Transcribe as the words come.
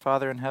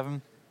Father in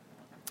heaven,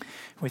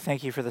 we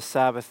thank you for the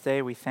Sabbath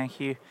day. We thank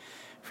you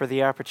for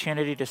the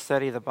opportunity to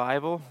study the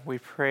Bible. We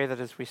pray that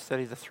as we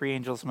study the three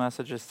angels'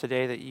 messages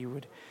today, that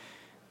you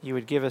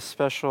would give us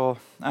special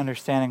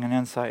understanding and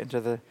insight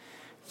into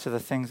the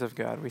things of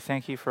God. We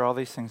thank you for all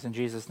these things in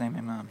Jesus' name,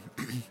 amen.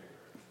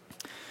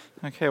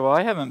 Okay, well,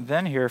 I haven't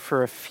been here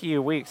for a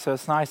few weeks, so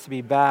it's nice to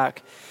be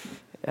back.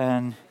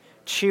 And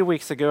 2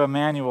 weeks ago,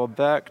 Emmanuel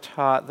Beck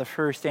taught the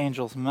first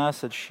angel's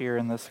message here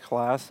in this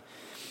class.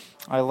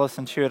 I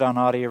listened to it on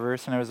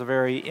Audioverse, and it was a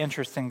very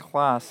interesting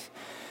class.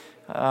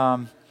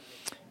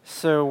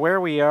 So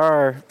where we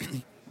are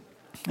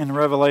in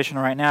Revelation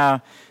right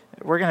now,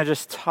 we're going to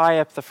just tie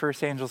up the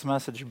first angel's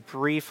message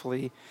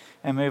briefly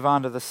and move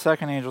on to the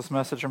second angel's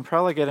message and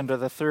probably get into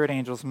the third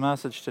angel's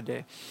message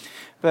today.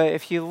 But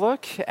if you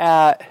look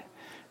at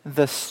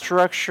the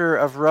structure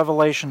of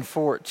Revelation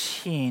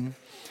 14,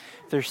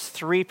 there's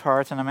three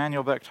parts, and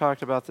Emmanuel Beck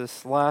talked about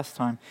this last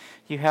time.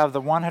 You have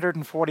the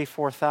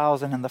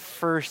 144,000 in the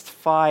first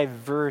 5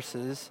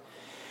 verses,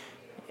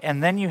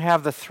 and then you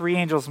have the three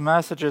angels'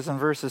 messages in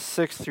verses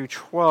 6 through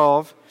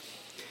 12.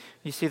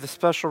 You see the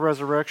special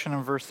resurrection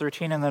in verse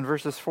 13, and then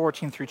verses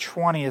 14 through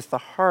 20 is the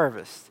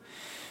harvest.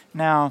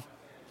 Now,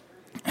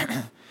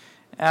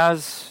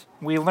 as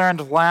we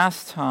learned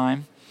last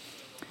time,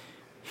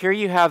 here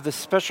you have the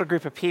special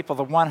group of people,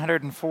 the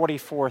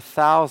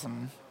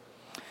 144,000,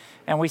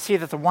 and we see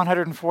that the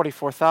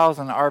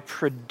 144,000 are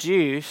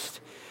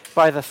produced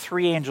by the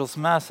three angels'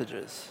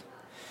 messages.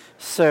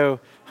 So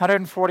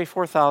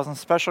 144,000,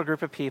 special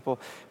group of people,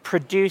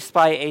 produced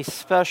by a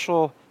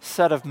special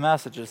set of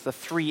messages, the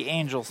three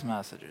angels'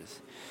 messages.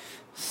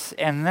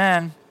 And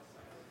then,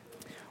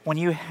 when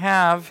you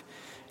have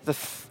the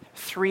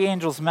three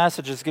angels'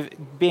 messages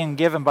being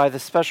given by the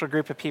special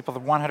group of people, the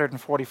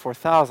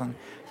 144,000,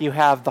 you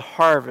have the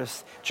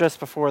harvest just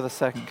before the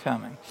second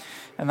coming.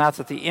 And that's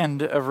at the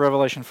end of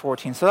Revelation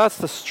 14. So that's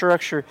the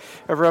structure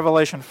of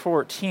Revelation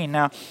 14.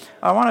 Now,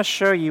 I want to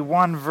show you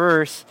one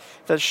verse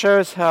that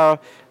shows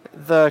how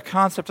the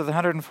concept of the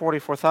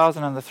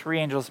 144,000 and the three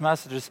angels'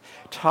 messages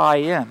tie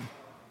in.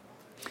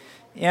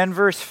 In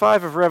verse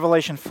 5 of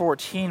Revelation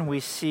 14, we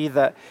see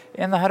that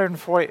in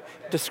the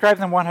describing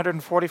the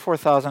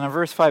 144,000, in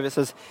verse 5 it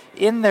says,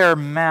 "In their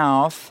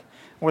mouth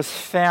was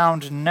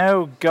found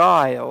no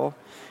guile,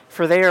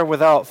 for they are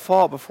without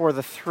fault before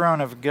the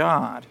throne of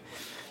God."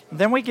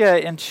 Then we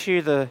get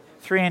into the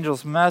three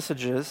angels'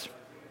 messages,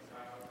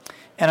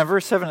 and in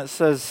verse 7 it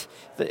says,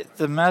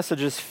 the message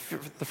is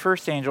the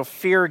first angel,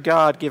 "Fear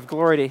God, give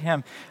glory to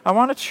Him." I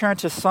want to turn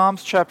to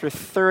Psalms chapter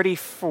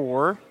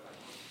 34,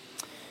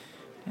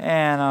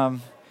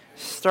 and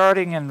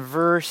starting in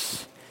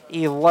verse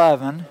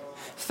 11.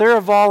 Is there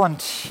a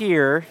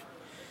volunteer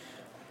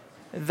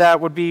that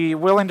would be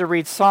willing to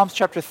read Psalms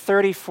chapter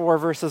 34,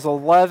 verses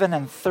 11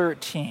 and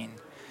 13?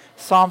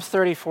 Psalms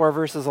 34,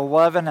 verses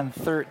 11 and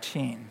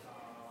 13.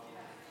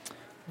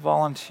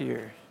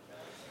 Volunteer.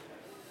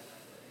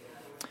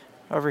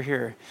 Over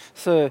here.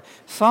 So,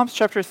 Psalms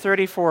chapter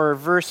 34,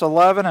 verse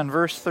 11 and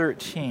verse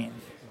 13.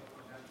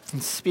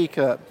 And speak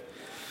up.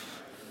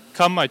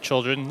 "Come, my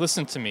children,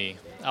 listen to me.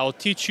 I will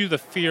teach you the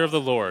fear of the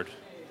Lord."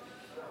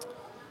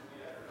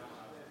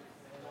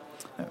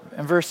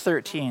 And verse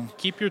 13.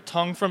 "Keep your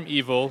tongue from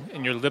evil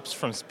and your lips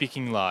from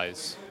speaking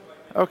lies."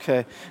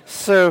 Okay,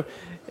 so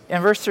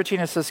in verse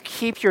 13 it says,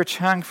 "Keep your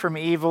tongue from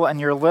evil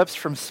and your lips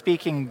from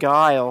speaking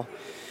guile."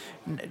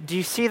 Do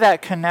you see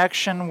that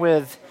connection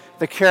with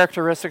the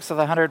characteristics of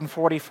the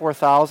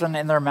 144,000?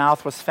 In their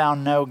mouth was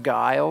found no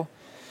guile.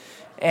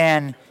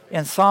 And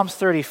in Psalms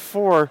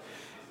 34,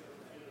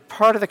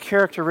 part of the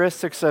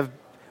characteristics of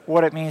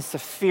what it means to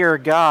fear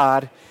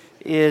God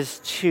is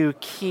to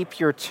keep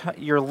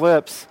your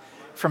lips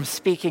from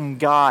speaking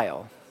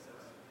guile.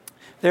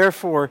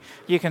 Therefore,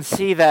 you can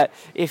see that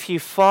if you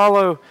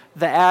follow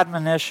the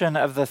admonition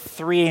of the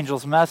three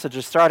angels'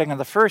 messages, starting in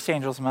the first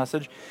angel's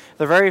message,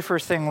 the very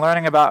first thing,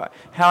 learning about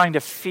how to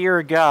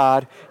fear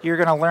God, you're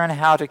going to learn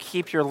how to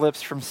keep your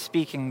lips from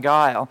speaking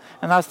guile.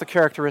 And that's the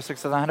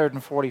characteristics of the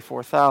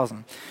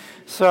 144,000.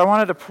 So I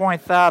wanted to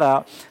point that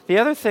out. The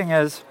other thing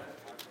is,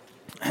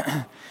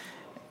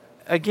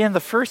 again, the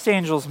first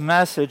angel's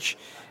message,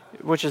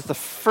 which is the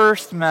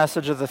first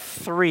message of the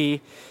three,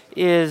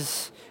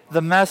 is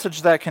the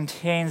message that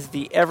contains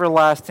the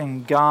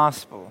everlasting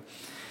gospel.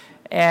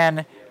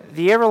 And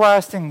the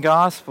everlasting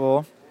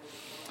gospel,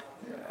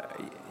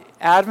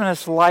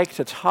 Adventists like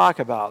to talk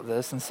about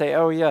this and say,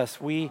 oh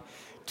yes, we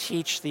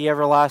teach the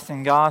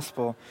everlasting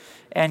gospel.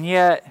 And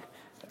yet,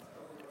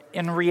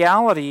 in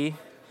reality,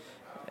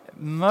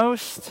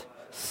 most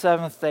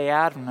Seventh-day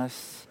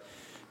Adventists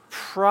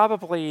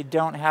probably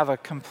don't have a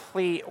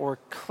complete or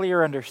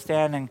clear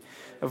understanding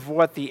of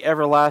what the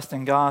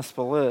everlasting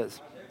gospel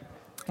is.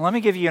 Let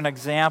me give you an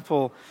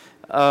example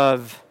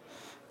of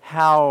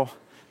how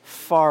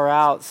far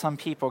out some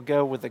people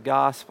go with the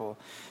gospel.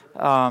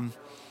 And,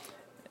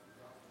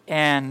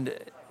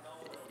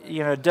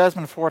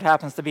 Desmond Ford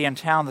happens to be in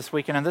town this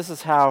weekend, and this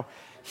is how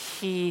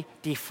he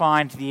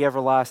defined the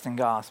everlasting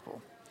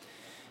gospel.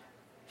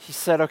 he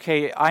said,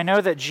 okay, I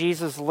know that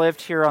Jesus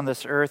lived here on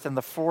this earth, and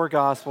the four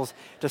Gospels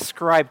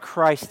describe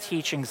Christ's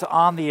teachings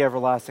on the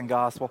everlasting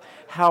gospel.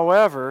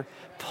 However,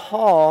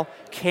 Paul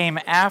came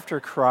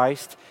after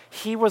Christ.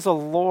 He was a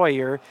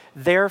lawyer,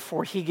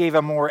 therefore he gave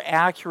a more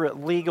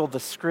accurate legal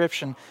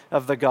description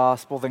of the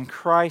gospel than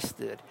Christ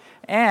did.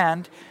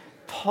 And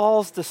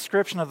Paul's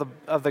description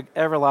of the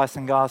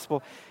everlasting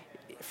gospel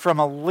from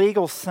a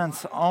legal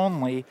sense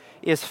only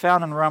is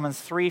found in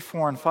Romans 3,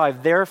 4, and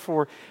 5.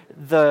 Therefore,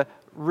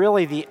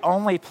 really the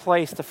only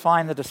place to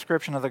find the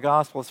description of the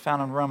gospel is found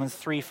in Romans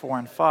 3, 4,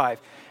 and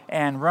 5.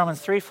 And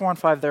Romans 3, 4, and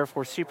 5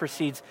 therefore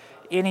supersedes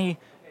any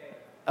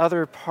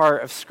other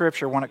part of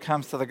Scripture when it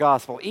comes to the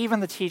gospel,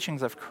 even the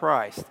teachings of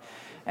Christ.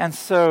 And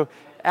so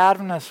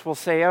Adventists will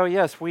say, oh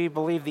yes, we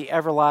believe the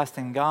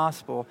everlasting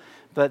gospel,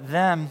 but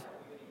then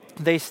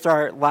they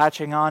start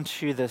latching on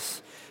to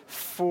this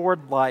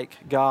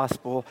Ford-like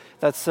gospel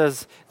that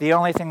says the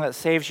only thing that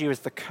saves you is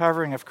the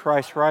covering of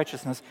Christ's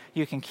righteousness.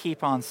 You can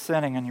keep on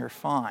sinning and you're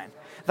fine.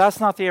 That's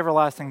not the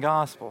everlasting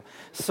gospel.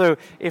 So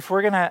if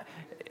we're going to,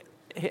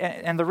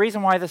 and the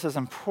reason why this is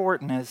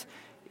important is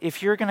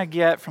if you're going to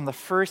get from the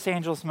first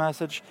angel's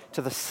message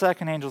to the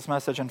second angel's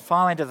message and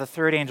finally to the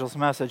third angel's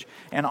message,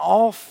 and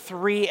all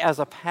three as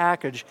a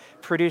package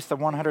produce the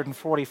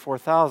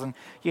 144,000,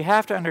 you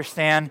have to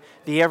understand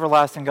the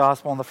everlasting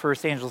gospel and the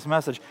first angel's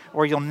message,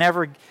 or you'll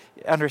never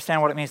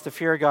understand what it means to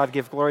fear God,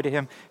 give glory to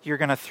Him. You're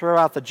going to throw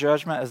out the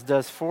judgment as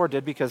Des Ford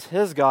did, because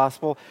his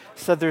gospel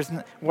said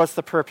what's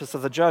the purpose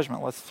of the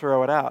judgment? Let's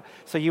throw it out.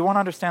 So you want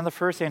to understand the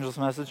first angel's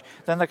message,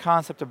 then the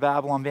concept of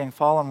Babylon being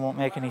fallen won't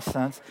make any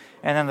sense,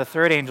 and then the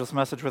third angel's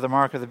message with the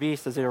mark of the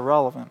beast is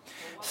irrelevant.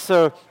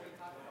 So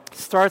it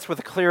starts with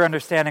a clear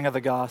understanding of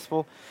the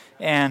gospel,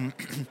 and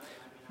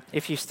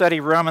if you study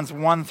Romans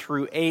 1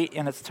 through 8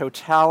 in its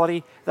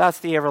totality, that's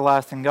the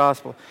everlasting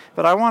gospel.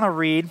 But I want to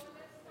read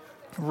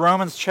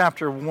Romans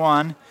chapter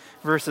 1,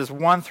 verses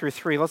 1 through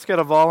 3. Let's get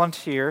a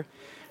volunteer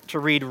to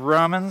read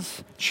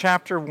Romans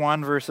chapter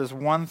 1, verses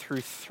 1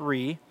 through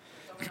 3.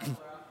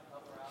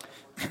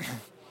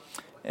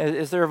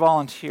 Is there a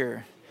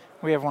volunteer?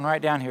 We have one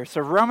right down here.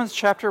 So Romans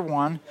chapter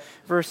 1,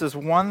 verses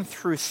 1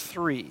 through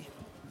 3.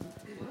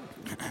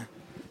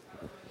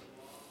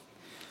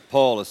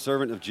 Paul, a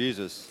servant of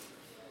Jesus,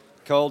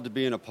 called to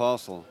be an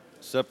apostle,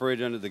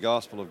 separated unto the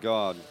gospel of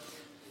God,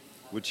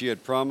 which he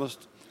had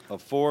promised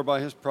afore by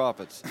his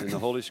prophets in the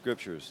Holy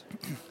Scriptures,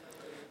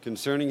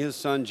 concerning his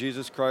Son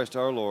Jesus Christ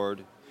our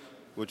Lord,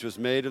 which was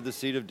made of the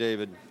seed of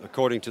David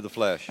according to the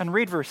flesh. And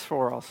read verse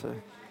 4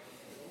 also.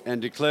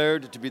 And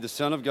declared to be the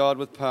Son of God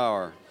with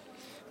power,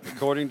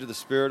 according to the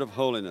Spirit of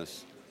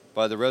holiness,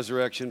 by the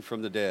resurrection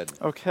from the dead.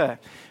 Okay.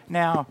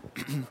 Now,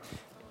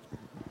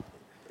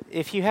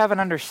 if you have an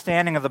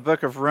understanding of the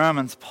book of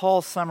Romans,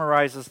 Paul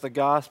summarizes the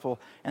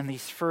gospel in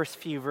these first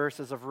few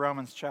verses of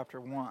Romans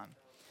chapter 1.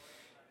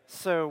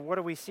 So what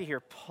do we see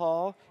here?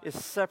 Paul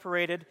is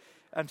separated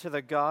unto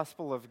the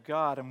gospel of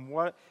God.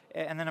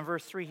 And then in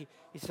verse 3,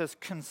 he says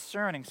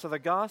concerning. So the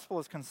gospel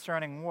is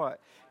concerning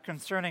what?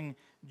 Concerning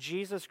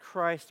Jesus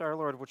Christ our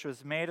Lord, which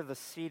was made of the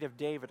seed of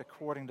David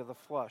according to the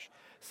flesh.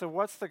 So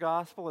what's the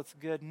gospel? It's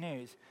good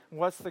news.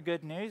 What's the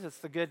good news? It's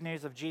the good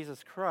news of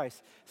Jesus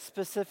Christ.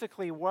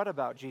 Specifically, what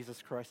about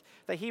Jesus Christ?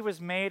 That he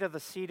was made of the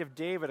seed of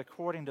David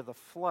according to the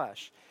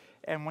flesh.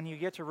 And when you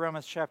get to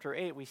Romans chapter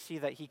 8, we see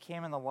that he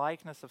came in the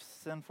likeness of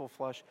sinful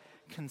flesh,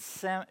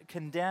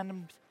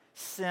 condemned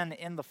sin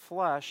in the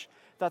flesh,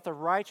 that the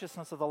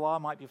righteousness of the law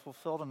might be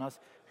fulfilled in us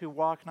who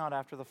walk not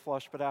after the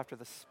flesh but after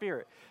the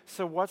Spirit.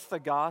 So what's the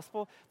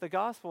gospel? The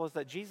gospel is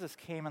that Jesus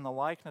came in the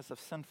likeness of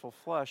sinful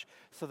flesh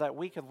so that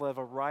we could live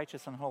a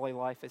righteous and holy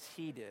life as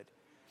he did.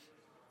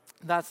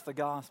 That's the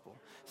gospel.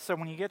 So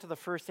when you get to the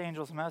first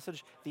angel's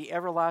message, the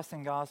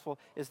everlasting gospel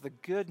is the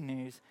good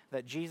news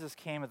that Jesus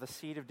came of the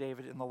seed of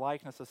David in the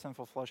likeness of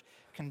sinful flesh,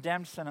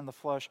 condemned sin in the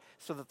flesh,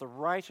 so that the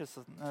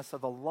righteousness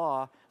of the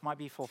law might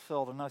be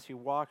fulfilled in us who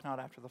walk not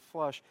after the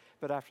flesh,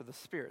 but after the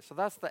Spirit. So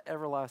that's the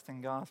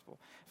everlasting gospel.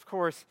 Of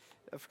course,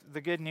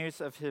 the good news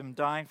of him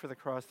dying for the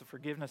cross, the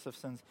forgiveness of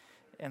sins,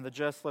 and the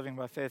just living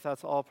by faith,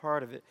 that's all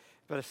part of it.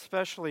 But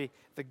especially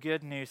the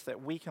good news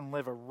that we can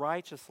live a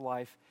righteous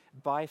life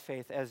by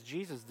faith as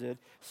Jesus did,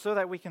 so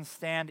that we can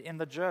stand in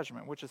the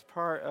judgment, which is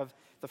part of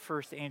the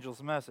first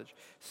angel's message.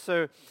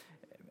 So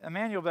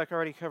Emmanuel Beck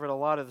already covered a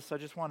lot of this. So I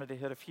just wanted to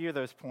hit a few of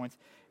those points.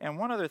 And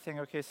one other thing,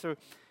 okay, so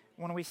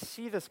when we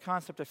see this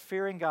concept of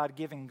fearing God,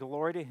 giving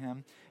glory to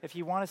him, if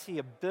you want to see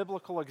a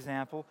biblical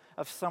example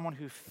of someone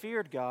who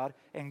feared God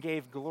and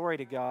gave glory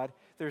to God,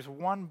 there's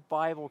one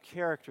Bible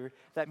character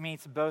that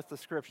meets both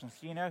descriptions.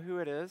 Do you know who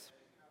it is?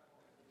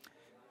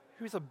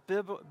 Who's a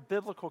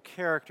biblical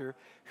character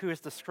who is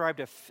described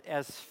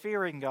as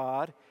fearing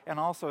God and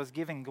also as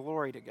giving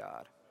glory to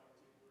God?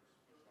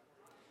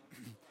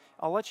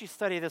 I'll let you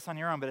study this on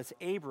your own, but it's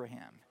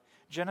Abraham.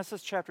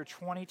 Genesis chapter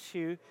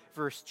 22,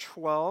 verse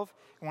 12.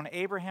 When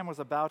Abraham was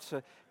about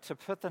to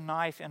put the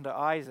knife into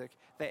Isaac,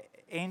 the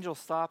angel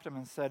stopped him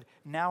and said,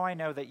 "Now I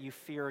know that you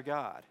fear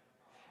God."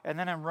 And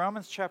then in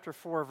Romans chapter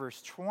 4,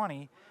 verse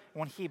 20,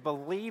 when he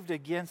believed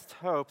against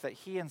hope that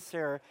he and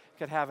Sarah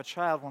could have a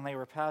child when they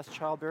were past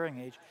childbearing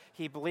age.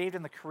 He believed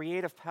in the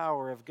creative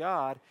power of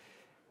God.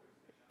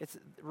 It's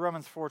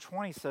Romans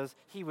 4:20 says,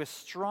 he was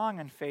strong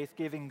in faith,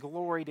 giving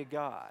glory to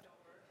God.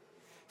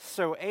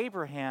 So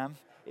Abraham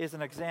is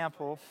an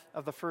example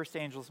of the first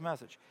angel's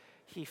message.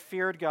 He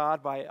feared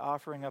God by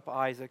offering up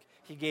Isaac.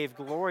 He gave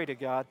glory to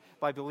God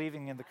by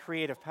believing in the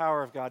creative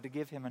power of God to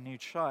give him a new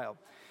child.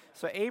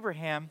 So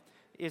Abraham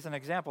is an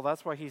example.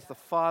 That's why he's the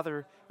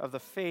father of the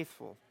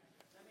faithful.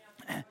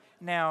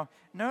 Now,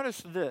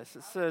 notice this.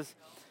 It says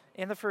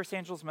in the first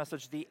angel's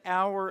message, the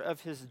hour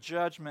of his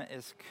judgment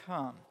is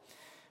come.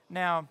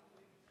 Now,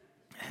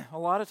 a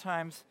lot of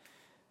times,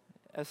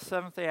 as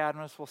Seventh-day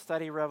Adventists, we'll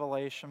study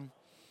Revelation,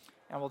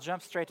 and we'll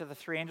jump straight to the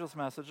three angels'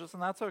 messages,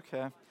 and that's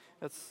okay.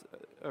 It's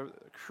a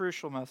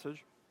crucial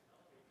message.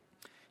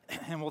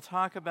 And we'll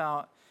talk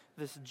about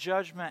this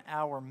judgment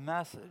hour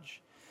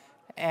message.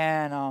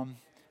 And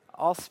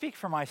I'll speak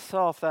for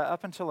myself that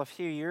up until a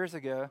few years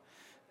ago,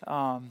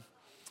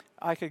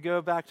 I could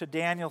go back to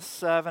Daniel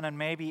 7 and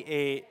maybe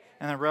 8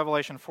 and then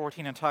Revelation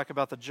 14 and talk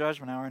about the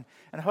judgment hour.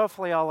 And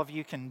hopefully all of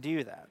you can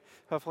do that.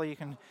 Hopefully you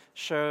can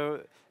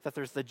show that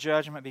there's the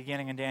judgment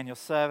beginning in Daniel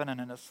 7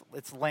 and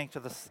it's linked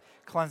to the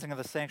cleansing of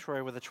the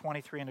sanctuary with the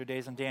 2300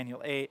 days in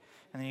Daniel 8.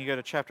 And then you go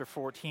to chapter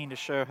 14 to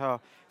show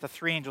how the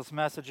three angels'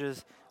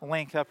 messages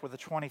link up with the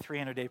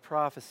 2300-day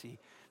prophecy.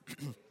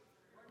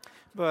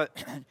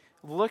 But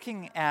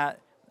looking at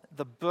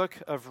the book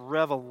of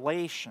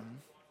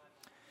Revelation,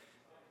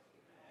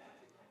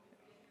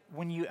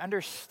 when you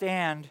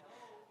understand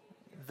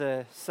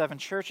the seven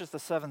churches, the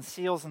seven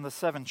seals, and the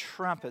seven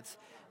trumpets,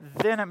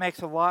 then it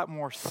makes a lot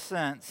more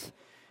sense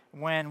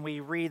when we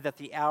read that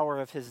the hour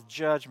of his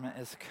judgment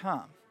is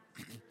come.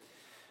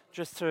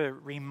 Just to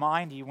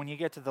remind you, when you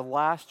get to the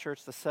last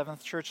church, the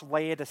seventh church,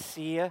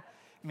 Laodicea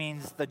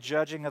means the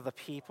judging of the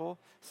people.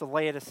 So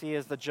Laodicea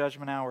is the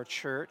judgment hour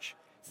church.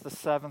 It's the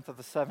seventh of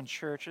the seven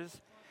churches.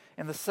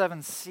 In the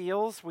seven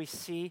seals, we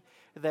see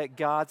that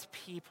God's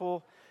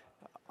people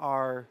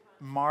are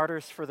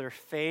martyrs for their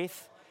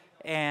faith,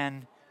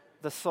 and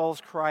the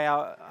souls cry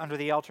out under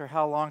the altar,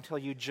 how long till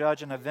you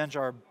judge and avenge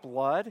our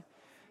blood?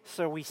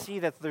 So we see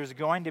that there's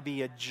going to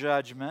be a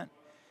judgment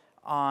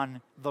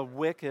on the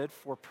wicked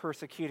for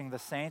persecuting the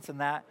saints, and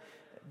that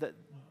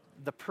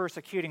the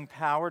persecuting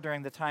power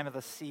during the time of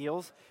the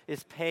seals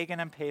is pagan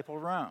and papal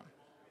Rome.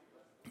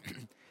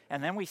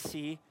 And then we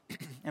see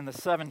in the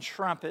seven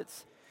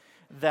trumpets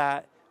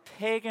that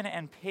pagan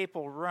and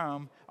papal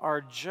Rome are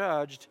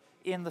judged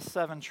in the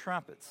seven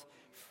trumpets.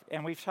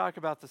 And we've talked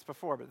about this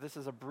before, but this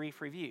is a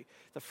brief review.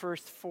 The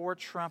first four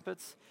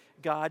trumpets,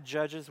 God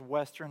judges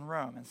Western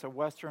Rome. And so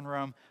Western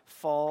Rome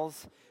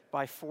falls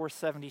by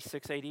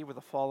 476 AD with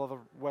the fall of the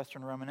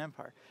Western Roman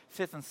Empire.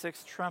 Fifth and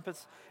sixth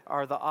trumpets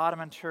are the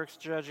Ottoman Turks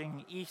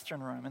judging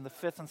Eastern Rome in the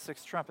fifth and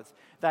sixth trumpets.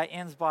 That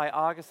ends by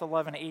August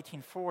 11,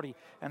 1840.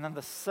 And then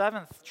the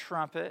seventh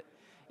trumpet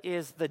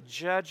is the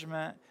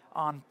judgment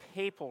on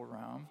papal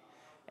Rome.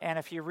 And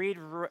if you read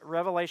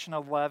Revelation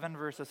 11,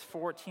 verses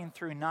 14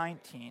 through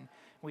 19,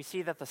 we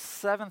see that the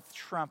seventh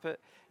trumpet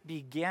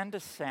began to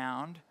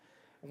sound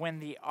when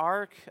the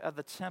ark of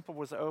the temple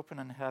was open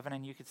in heaven,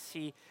 and you could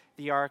see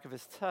the ark of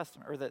his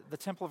testament, or the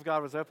temple of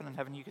God was open in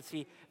heaven, you could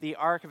see the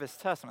ark of his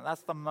testament.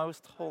 That's the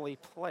most holy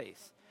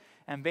place.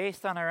 And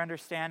based on our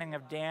understanding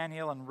of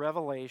Daniel and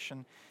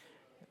Revelation,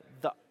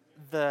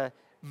 the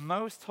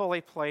most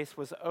holy place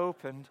was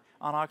opened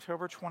on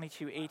October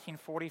 22,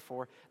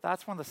 1844.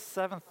 That's when the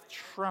seventh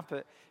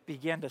trumpet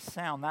began to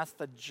sound. That's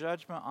the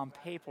judgment on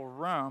papal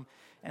Rome.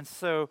 And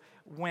so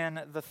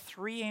when the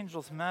three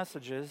angels'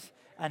 messages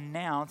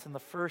announce in the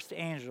first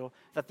angel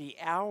that the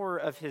hour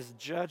of his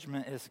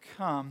judgment is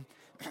come,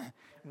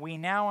 we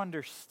now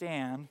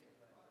understand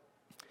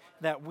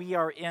that we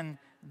are in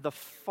the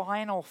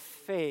final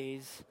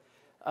phase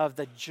of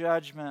the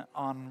judgment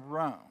on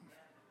Rome.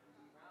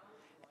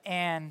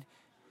 And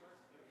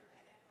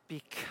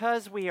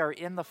because we are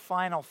in the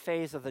final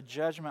phase of the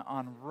judgment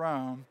on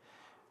Rome,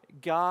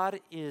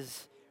 God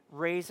is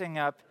raising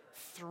up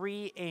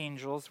three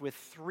angels with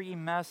three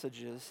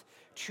messages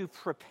to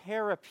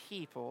prepare a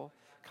people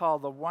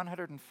called the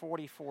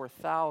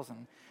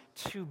 144,000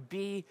 to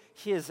be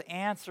his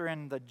answer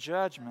in the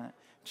judgment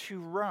to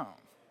Rome.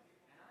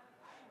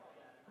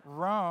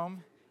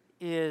 Rome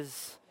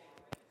is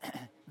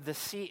the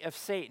seat of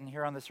Satan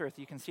here on this earth.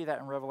 You can see that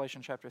in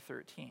Revelation chapter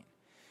 13.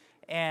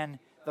 And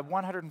the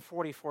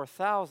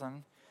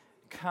 144,000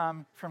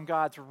 come from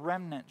God's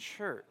remnant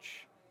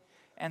church.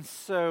 And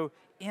so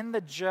in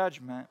the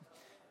judgment,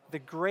 the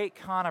great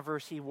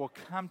controversy will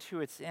come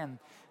to its end.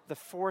 The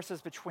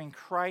forces between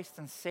Christ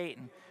and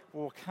Satan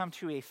will come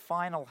to a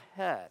final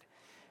head.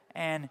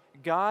 And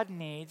God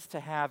needs to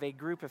have a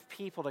group of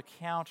people to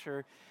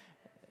counter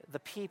the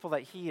people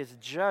that he is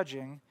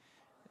judging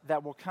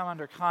that will come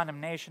under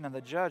condemnation in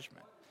the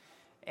judgment.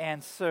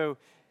 And so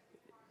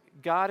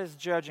God is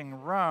judging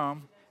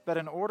Rome, but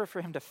in order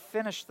for him to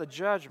finish the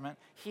judgment,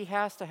 he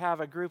has to have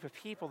a group of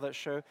people that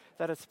show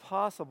that it's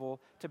possible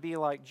to be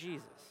like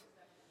Jesus.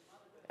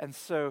 And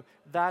so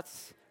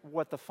that's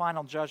what the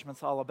final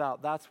judgment's all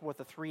about. That's what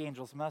the three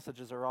angels'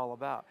 messages are all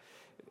about.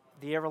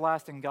 The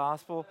everlasting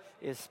gospel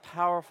is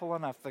powerful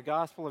enough. The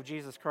gospel of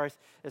Jesus Christ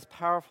is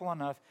powerful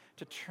enough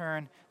to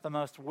turn the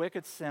most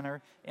wicked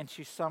sinner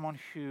into someone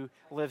who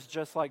lives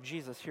just like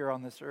Jesus here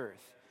on this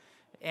earth.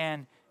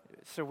 And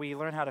so we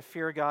learn how to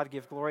fear God,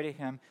 give glory to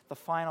Him. The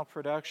final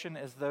production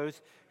is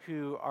those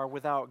who are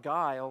without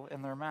guile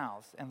in their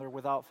mouths, and they're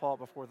without fault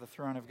before the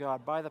throne of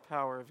God by the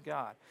power of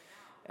God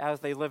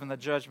as they live in the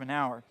judgment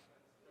hour.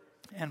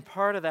 And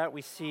part of that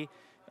we see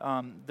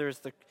there's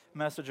the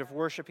message of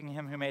worshiping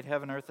Him who made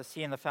heaven, earth, the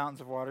sea, and the fountains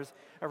of waters,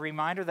 a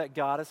reminder that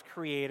God is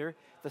creator.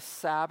 The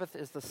Sabbath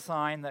is the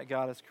sign that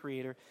God is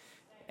creator.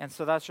 And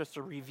so that's just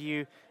a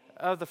review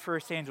of the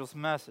first angel's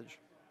message.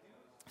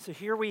 So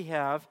here we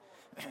have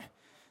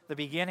the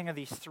beginning of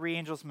these three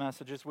angels'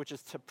 messages, which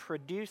is to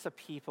produce a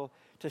people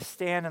to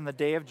stand in the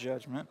day of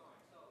judgment.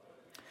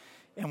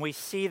 And we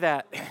see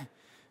that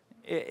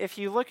if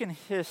you look in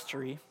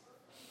history,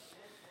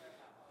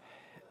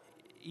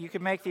 you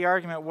could make the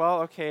argument,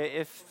 well, okay,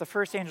 if the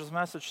first angel's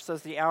message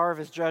says the hour of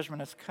his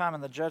judgment has come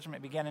and the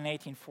judgment began in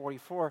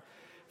 1844,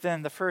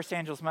 then the first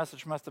angel's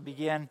message must have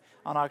begun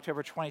on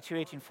October 22,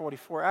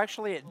 1844.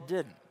 Actually, it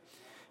didn't.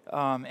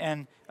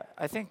 And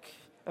I think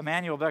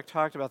Emmanuel Beck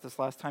talked about this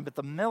last time, but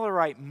the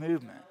Millerite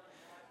movement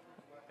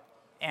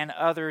and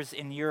others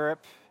in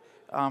Europe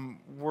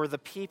were the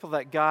people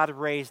that God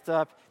raised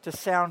up to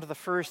sound the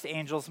first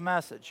angel's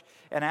message.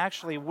 And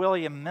actually,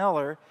 William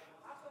Miller,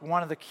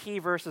 one of the key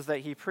verses that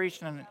he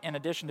preached in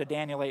addition to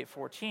Daniel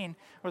 8:14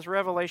 was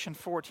Revelation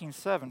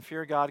 14:7.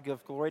 Fear God,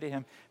 give glory to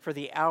Him, for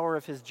the hour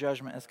of His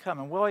judgment has come.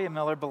 And William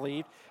Miller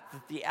believed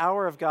that the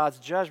hour of God's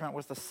judgment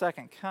was the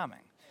second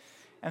coming.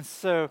 And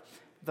so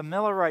the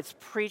Millerites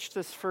preached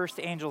this first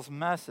angel's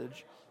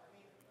message.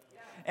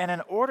 And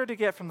in order to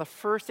get from the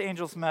first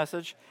angel's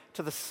message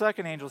to the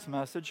second angel's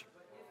message,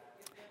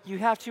 you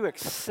have to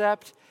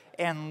accept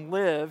and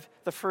live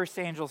the first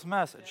angel's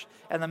message.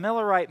 And the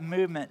Millerite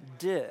movement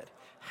did.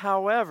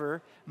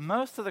 However,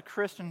 most of the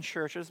Christian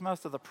churches,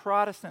 most of the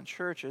Protestant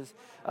churches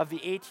of the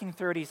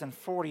 1830s and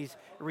 40s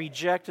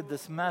rejected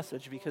this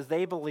message because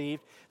they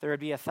believed there would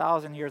be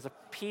 1,000 years of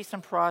peace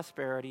and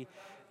prosperity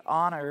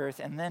on earth,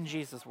 and then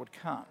Jesus would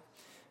come.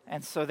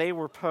 And so they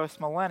were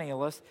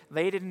post-millennialists.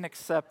 They didn't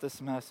accept this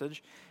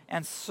message.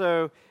 And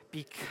so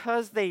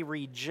because they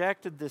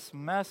rejected this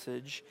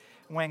message,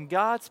 when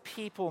God's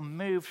people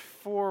moved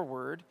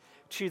forward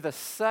to the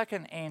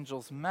second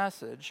angel's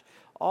message,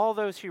 all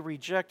those who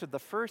rejected the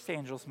first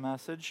angel's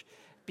message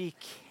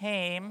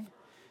became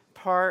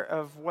part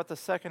of what the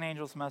second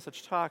angel's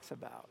message talks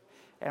about.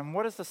 And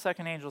what does the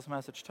second angel's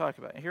message talk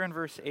about? Here in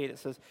verse 8 it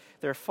says,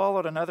 there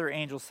followed another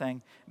angel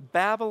saying,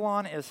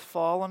 Babylon is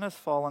fallen,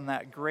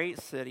 that great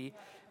city,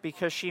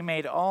 because she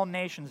made all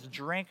nations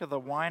drink of the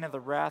wine of the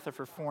wrath of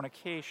her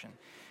fornication.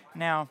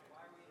 Now,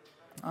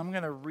 I'm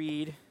going to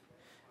read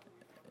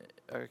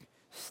a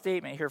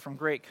statement here from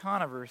Great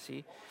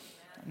Controversy.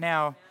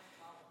 Now,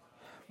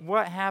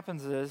 what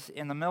happens is,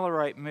 in the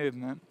Millerite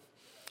movement,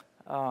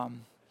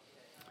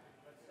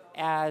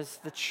 as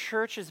the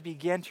churches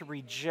begin to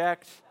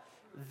reject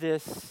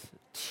this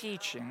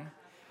teaching,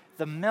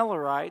 the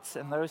Millerites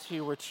and those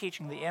who were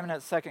teaching the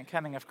imminent second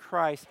coming of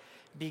Christ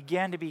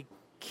began to be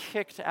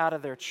kicked out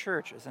of their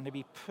churches and to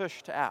be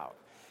pushed out.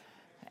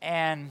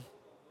 And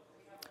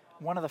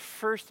one of the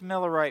first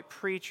Millerite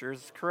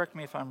preachers, correct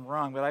me if I'm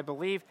wrong, but I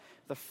believe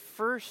the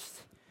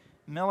first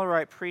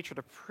Millerite preacher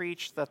to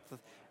preach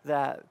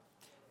that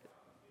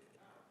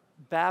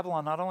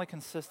Babylon not only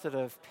consisted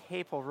of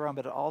papal Rome,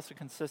 but it also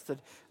consisted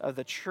of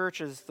the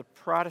churches, the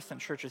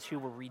Protestant churches who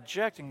were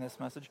rejecting this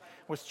message,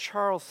 was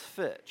Charles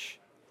Fitch.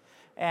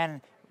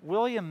 And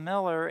William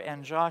Miller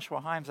and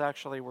Joshua Himes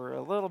actually were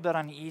a little bit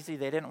uneasy.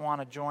 They didn't want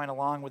to join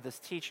along with this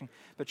teaching.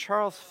 But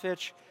Charles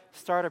Fitch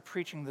started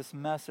preaching this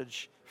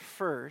message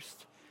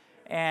first.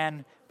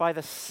 And by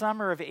the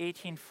summer of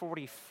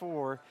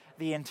 1844,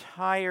 the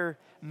entire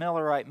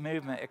Millerite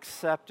movement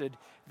accepted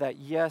that,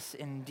 yes,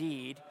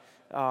 indeed,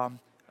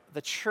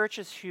 the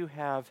churches who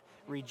have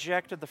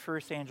rejected the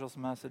first angel's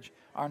message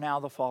are now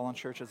the fallen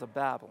churches of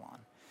Babylon.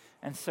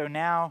 And so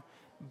now,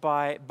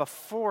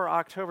 before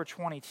October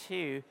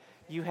 22,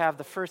 you have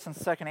the first and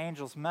second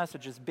angel's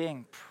messages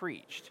being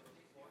preached.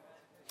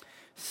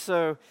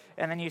 So,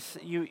 and then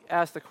you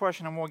ask the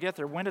question, and we'll get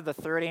there, when did the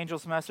third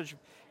angel's message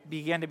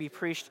begin to be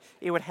preached?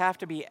 It would have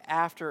to be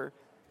after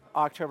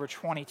October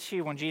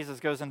 22 when Jesus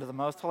goes into the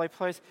most holy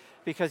place,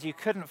 because you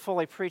couldn't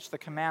fully preach the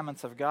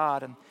commandments of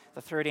God in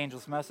the third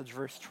angel's message,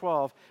 verse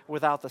 12,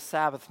 without the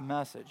Sabbath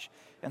message.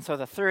 And so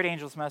the third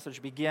angel's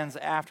message begins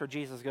after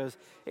Jesus goes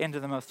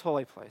into the most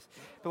holy place.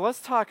 But let's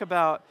talk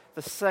about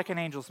the second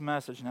angel's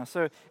message now.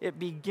 So it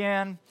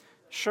began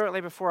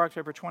shortly before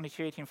October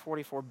 22,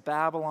 1844.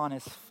 Babylon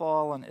is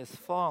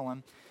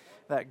fallen,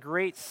 that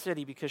great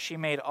city, because she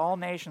made all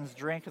nations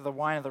drink of the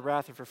wine of the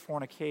wrath of her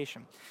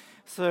fornication.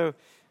 So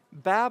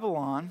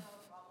Babylon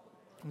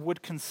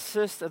would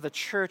consist of the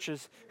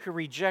churches who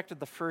rejected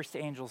the first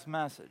angel's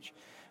message.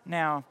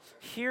 Now,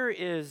 here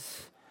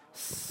is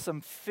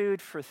some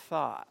food for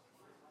thought.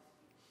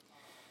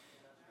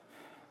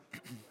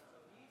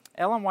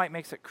 Ellen White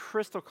makes it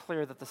crystal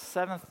clear that the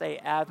Seventh-day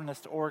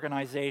Adventist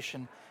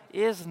organization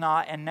is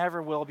not and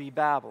never will be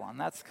Babylon.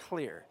 That's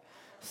clear.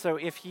 So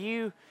if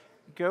you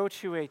go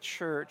to a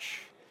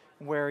church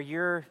where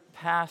your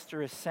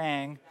pastor is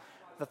saying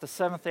that the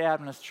Seventh-day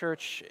Adventist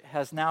Church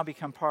has now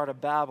become part of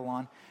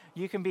Babylon,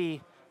 you can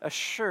be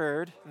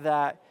assured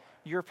that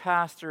your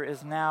pastor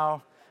is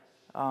now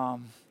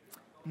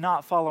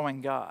not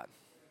following God.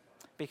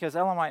 Because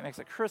Ellen White makes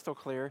it crystal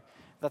clear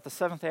that the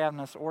Seventh-day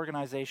Adventist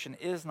organization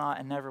is not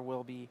and never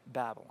will be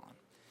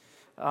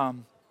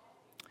Babylon.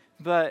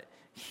 But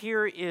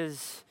here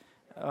is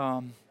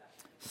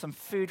some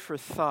food for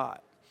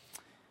thought.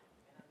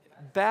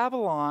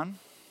 Babylon,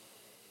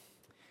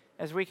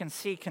 as we can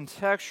see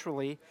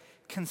contextually,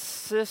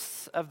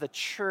 consists of the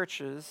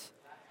churches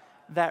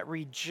that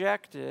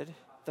rejected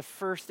the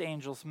first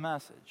angel's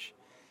message.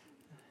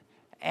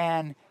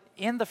 And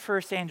in the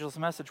first angel's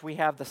message, we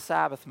have the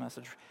Sabbath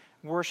message.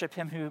 Worship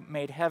him who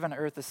made heaven,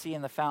 earth, the sea,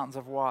 and the fountains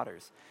of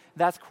waters.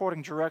 That's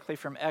quoting directly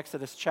from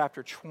Exodus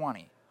chapter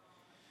 20.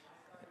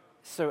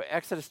 So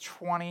Exodus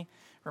 20,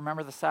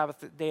 remember the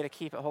Sabbath day to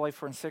keep it holy,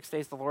 for in 6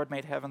 days the Lord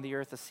made heaven, the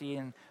earth, the sea,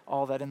 and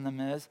all that in them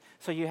is.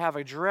 So you have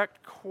a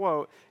direct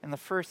quote in the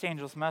first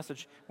angel's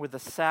message with the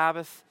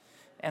Sabbath.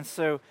 And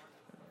so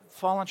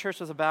fallen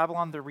churches of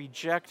Babylon, they're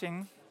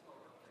rejecting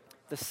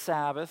the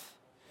Sabbath.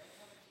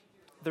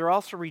 They're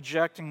also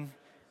rejecting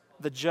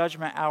the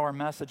judgment hour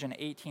message in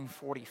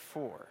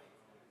 1844.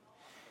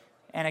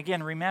 And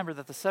again, remember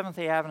that the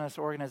Seventh-day Adventist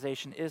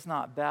organization is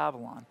not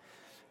Babylon.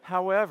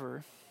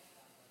 However,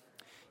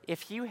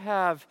 if you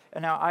have,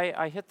 and now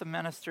I hit the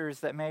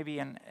ministers that maybe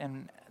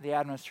in the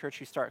Adventist church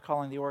you start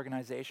calling the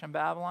organization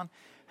Babylon.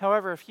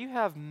 However, if you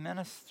have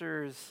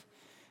ministers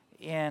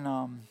in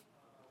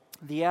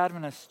the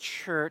Adventist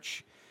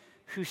church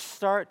who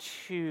start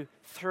to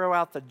throw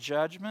out the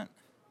judgment,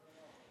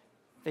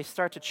 they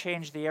start to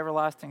change the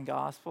everlasting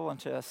gospel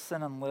into a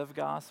sin and live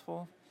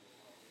gospel.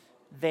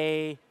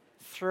 They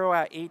throw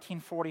out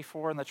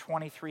 1844 and the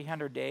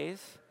 2300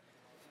 days.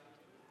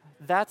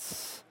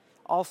 That's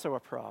also a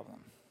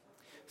problem.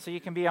 So you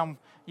can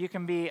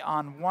be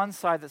on one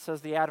side that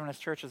says the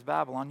Adventist church is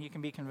Babylon. You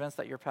can be convinced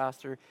that your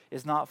pastor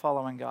is not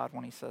following God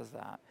when he says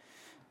that.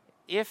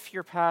 If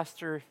your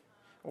pastor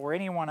or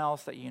anyone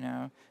else that you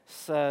know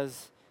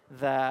says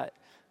that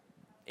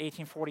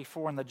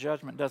 1844 and the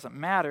judgment doesn't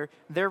matter,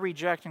 they're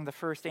rejecting the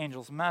first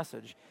angel's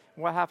message.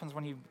 What happens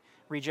when you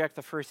reject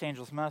the first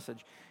angel's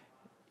message?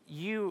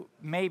 You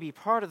may be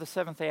part of the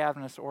Seventh-day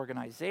Adventist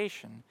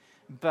organization,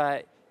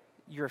 but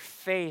your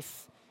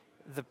faith,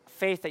 the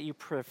faith that you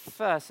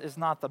profess, is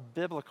not the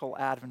biblical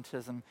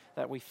Adventism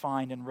that we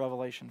find in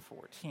Revelation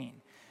 14.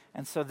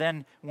 And so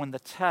then when the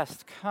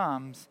test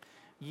comes,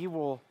 you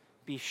will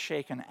be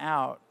shaken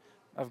out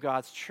of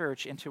God's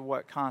church into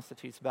what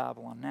constitutes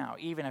Babylon now,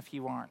 even if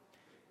you aren't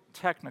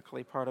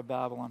technically part of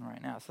Babylon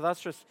right now. So that's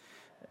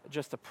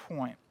just a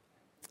point.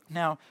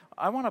 Now,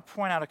 I want to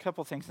point out a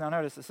couple things. Now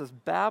notice it says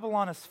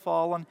Babylon is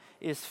fallen.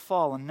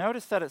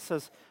 Notice that it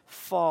says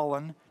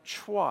fallen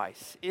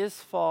twice. Is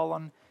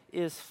fallen.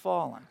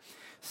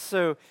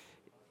 So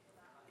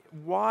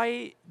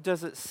why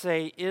does it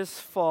say is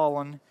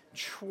fallen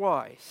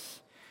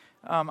twice?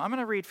 I'm going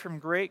to read from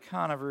Great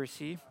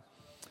Controversy,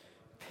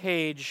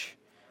 page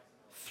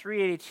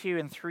 382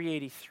 and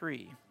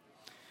 383.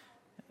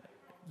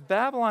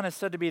 Babylon is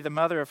said to be the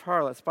mother of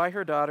harlots. By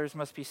her daughters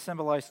must be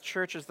symbolized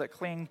churches that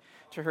cling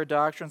to her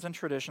doctrines and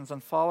traditions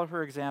and follow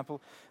her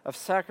example of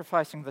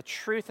sacrificing the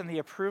truth and the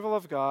approval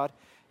of God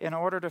in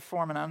order to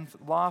form an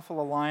unlawful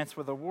alliance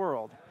with the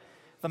world.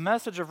 The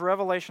message of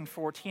Revelation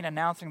 14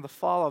 announcing the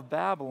fall of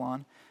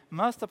Babylon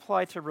must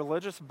apply to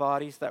religious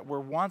bodies that were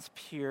once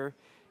pure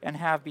and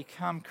have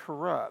become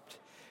corrupt.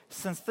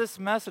 Since this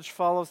message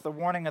follows the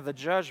warning of the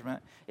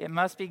judgment, it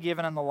must be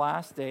given in the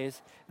last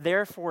days.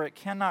 Therefore, it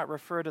cannot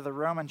refer to the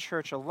Roman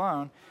Church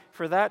alone,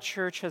 for that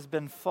church has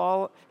been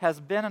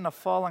in a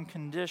fallen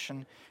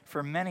condition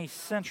for many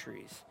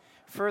centuries.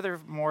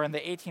 Furthermore, in the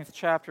 18th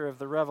chapter of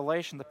the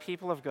Revelation, the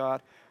people of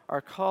God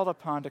are called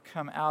upon to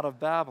come out of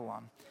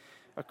Babylon.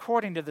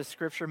 According to the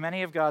scripture,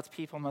 many of God's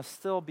people must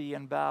still be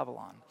in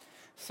Babylon.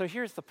 So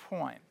here's the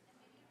point.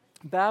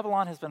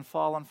 Babylon has been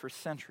fallen for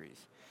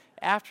centuries.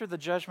 After the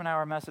judgment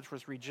hour message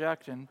was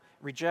rejected,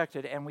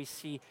 and we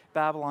see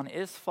Babylon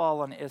is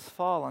fallen,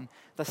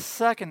 the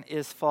second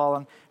is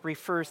fallen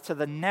refers to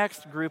the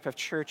next group of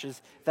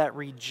churches that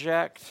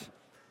reject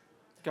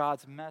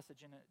God's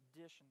message in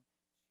addition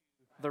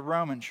to the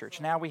Roman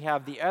church. Now we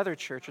have the other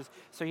churches,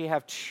 so you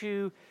have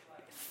two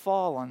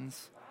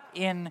fallens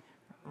in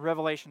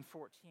Revelation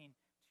 14.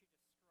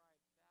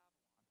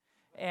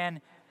 And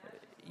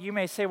you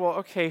may say, well,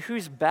 okay,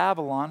 who's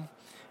Babylon?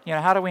 You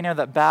know, how do we know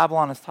that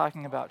Babylon is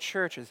talking about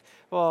churches?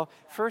 Well,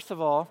 first of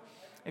all,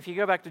 if you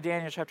go back to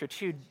Daniel chapter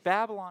 2,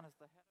 Babylon is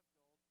the head of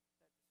gold that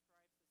describes this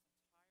entire image.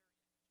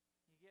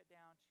 You get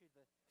down to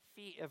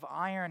the feet of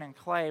iron and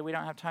clay. We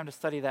don't have time to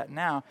study that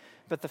now.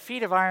 But the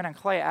feet of iron and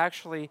clay,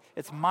 actually,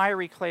 it's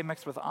miry clay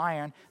mixed with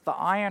iron. The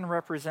iron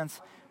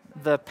represents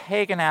the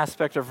pagan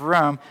aspect of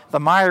Rome. The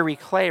miry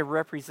clay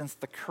represents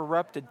the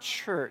corrupted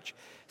church.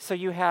 So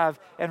you have,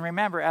 and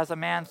remember, as a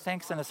man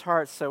thinks in his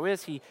heart, so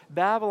is he.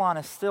 Babylon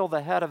is still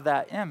the head of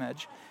that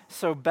image.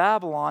 So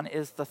Babylon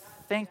is the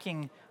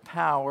thinking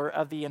power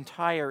of the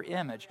entire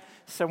image.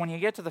 So when you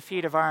get to the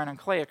feet of iron and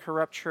clay, a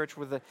corrupt church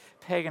with the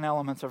pagan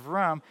elements of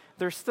Rome,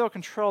 they're still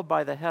controlled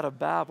by the head of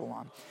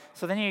Babylon.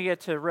 So then you get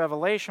to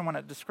Revelation, when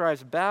it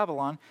describes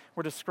Babylon,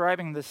 we're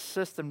describing this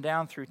system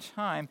down through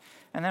time.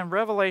 And then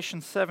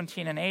Revelation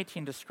 17 and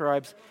 18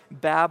 describes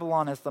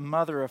Babylon as the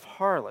mother of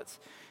harlots.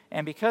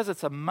 And because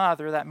it's a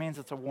mother, that means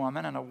it's a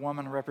woman, and a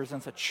woman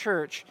represents a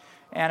church.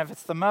 And if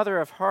it's the mother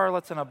of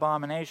harlots and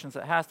abominations,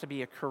 it has to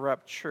be a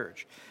corrupt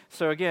church.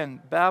 So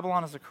again,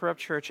 Babylon is a corrupt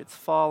church. It's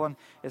fallen.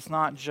 It's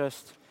not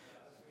just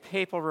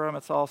papal Rome.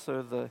 It's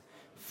also the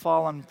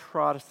fallen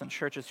Protestant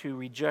churches who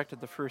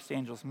rejected the first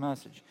angel's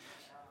message.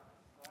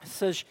 It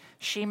says,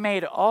 she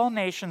made all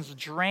nations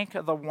drink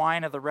of the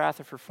wine of the wrath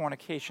of her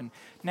fornication.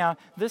 Now,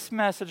 this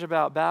message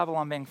about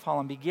Babylon being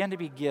fallen began to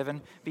be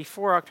given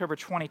before October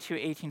 22,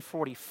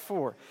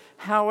 1844.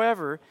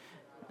 However,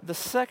 the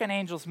second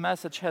angel's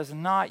message has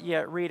not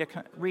yet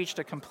reached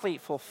a complete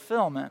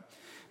fulfillment,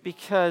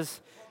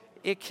 because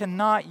it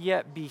cannot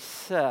yet be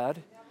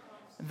said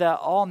that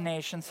all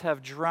nations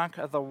have drunk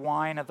of the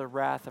wine of the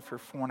wrath of her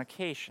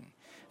fornication.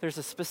 There's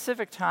a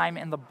specific time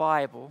in the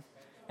Bible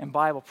and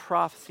Bible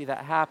prophecy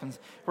that happens.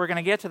 We're going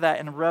to get to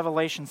that in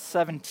Revelation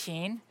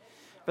 17,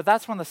 but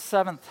that's when the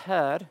seventh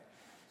head,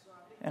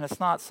 and it's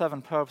not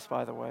seven popes,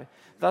 by the way,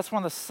 that's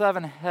when the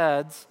seven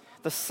heads,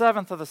 the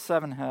seventh of the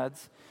seven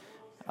heads,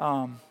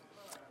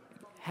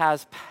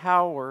 has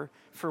power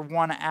for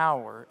 1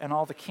 hour, and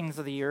all the kings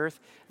of the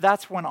earth.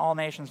 That's when all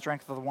nations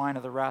drank of the wine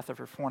of the wrath of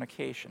her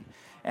fornication.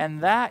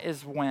 And that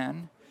is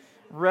when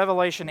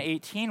Revelation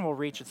 18 will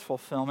reach its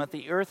fulfillment.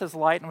 The earth is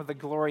lightened with the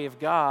glory of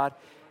God,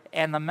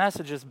 and the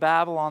message is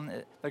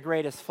Babylon, the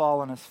great is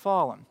fallen, is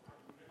fallen.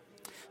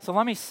 So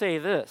let me say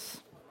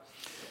this.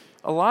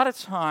 A lot of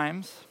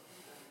times,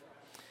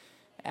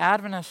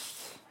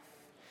 Adventists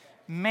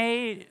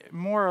may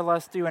more or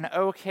less do an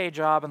okay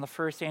job in the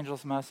first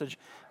angel's message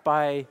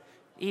by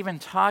even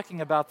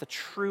talking about the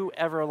true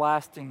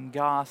everlasting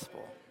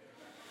gospel.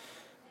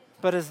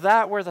 But is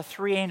that where the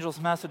three angels'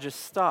 messages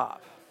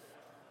stop?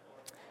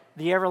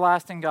 The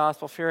everlasting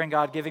gospel, fearing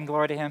God, giving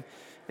glory to Him,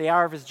 the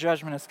hour of His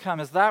judgment has come.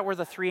 Is that where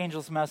the three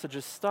angels'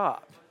 messages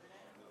stop?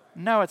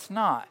 No, it's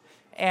not.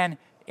 And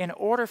in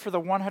order for the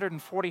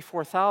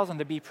 144,000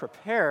 to be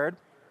prepared,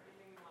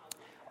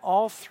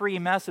 all three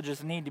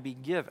messages need to be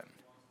given.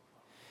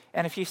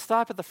 And if you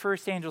stop at the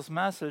first angel's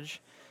message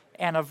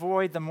and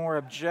avoid the more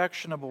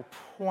objectionable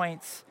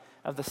points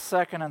of the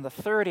second and the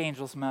third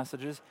angel's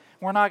messages,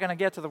 we're not going to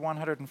get to the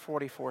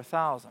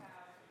 144,000.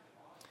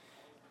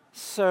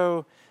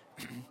 So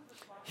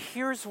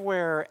here's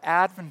where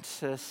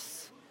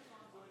Adventists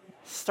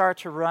start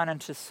to run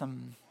into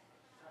some,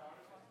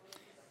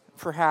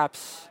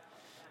 perhaps,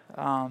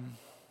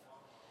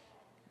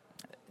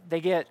 they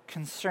get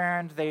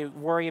concerned, they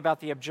worry about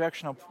the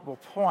objectionable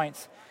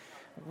points.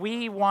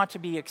 We want to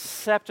be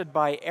accepted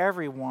by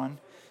everyone,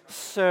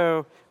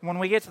 so when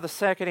we get to the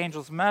second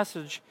angel's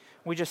message,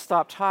 we just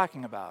stop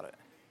talking about it.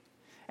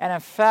 And in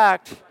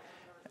fact,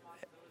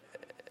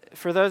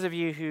 for those of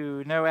you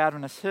who know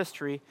Adventist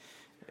history,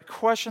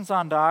 questions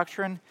on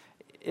doctrine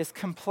is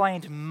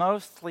complained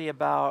mostly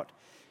about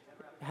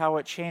how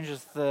it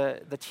changes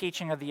the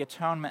teaching of the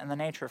atonement and the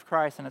nature of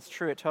Christ, and it's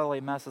true, it totally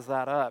messes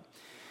that up.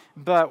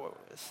 But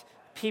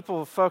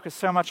people focus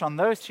so much on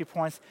those 2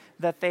 points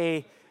that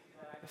they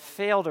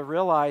fail to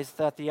realize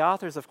that the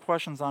authors of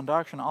Questions on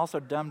Doctrine also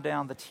dumbed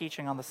down the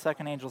teaching on the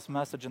second angel's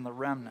message in the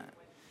remnant.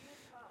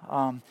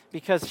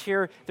 Because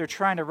here they're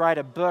trying to write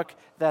a book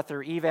that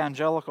their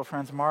evangelical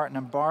friends Martin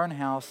and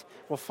Barnhouse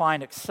will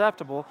find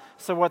acceptable.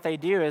 So what they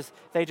do is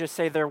they just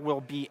say there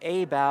will be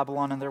a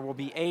Babylon and there will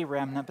be a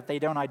remnant, but they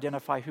don't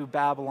identify who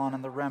Babylon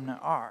and the remnant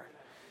are.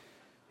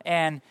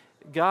 And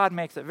God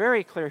makes it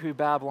very clear who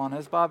Babylon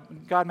is.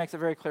 God makes it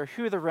very clear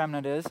who the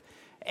remnant is.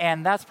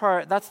 And that's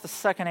the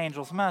second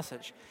angel's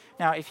message.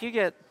 Now, if you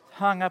get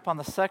hung up on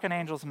the second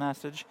angel's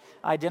message,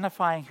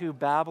 identifying who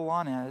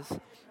Babylon is,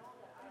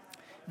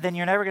 then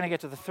you're never going to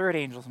get to the third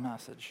angel's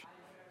message.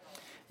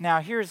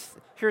 Now, here's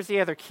the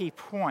other key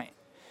point.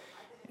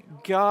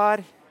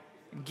 God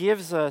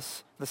gives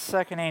us the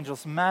second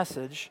angel's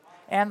message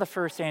and the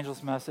first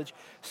angel's message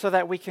so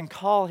that we can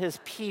call His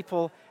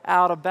people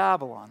out of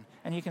Babylon.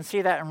 And you can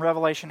see that in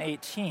Revelation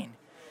 18.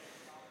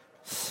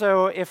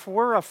 So if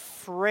we're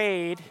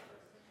afraid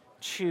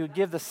to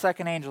give the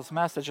second angel's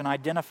message and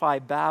identify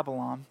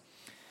Babylon,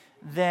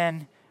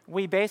 then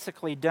we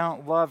basically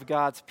don't love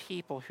God's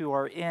people who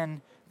are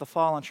in the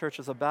fallen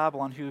churches of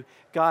Babylon, who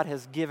God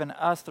has given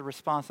us the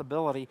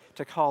responsibility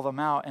to call them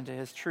out into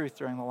His truth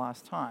during the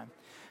last time.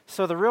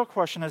 So the real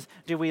question is,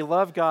 do we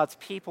love God's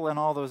people in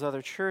all those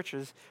other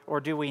churches,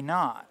 or do we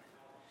not?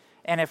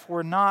 And if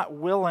we're not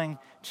willing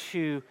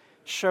to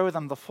show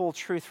them the full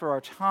truth for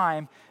our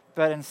time,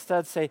 but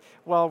instead say,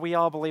 well, we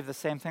all believe the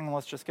same thing,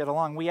 let's just get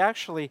along, we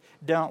actually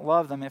don't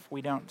love them if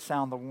we don't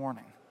sound the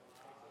warning.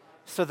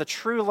 So the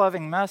true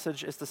loving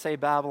message is to say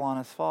Babylon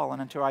is fallen,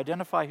 and to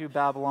identify who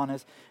Babylon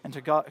is, and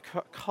to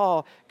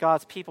call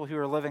God's people who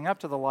are living up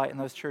to the light in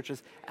those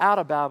churches out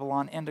of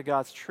Babylon into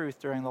God's truth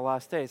during the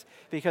last days.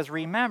 Because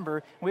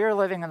remember, we are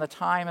living in the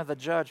time of the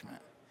judgment.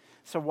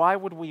 So why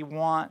would we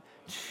want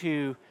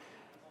to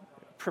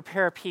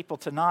prepare people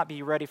to not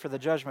be ready for the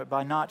judgment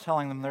by not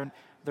telling them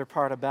they're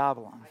part of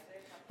Babylon?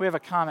 We have a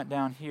comment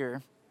down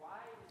here.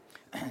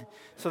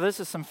 So this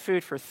is some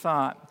food for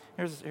thought.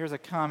 Here's a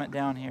comment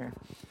down here.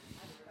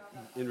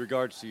 In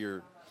regards to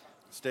your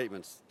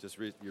statements, just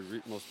read your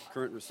most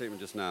current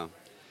statement just now.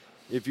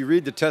 If you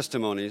read the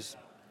testimonies,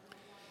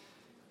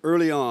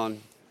 early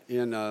on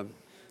in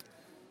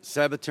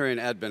Sabbatarian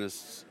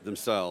Adventists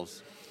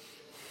themselves,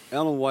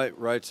 Ellen White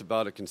writes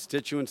about a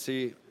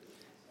constituency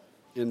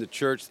in the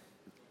church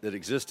that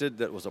existed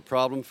that was a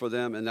problem for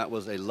them, and that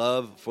was a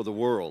love for the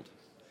world.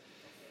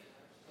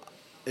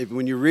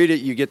 When you read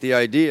it, you get the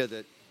idea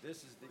that this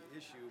is the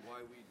issue why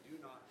we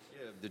do not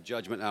give the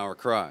judgment hour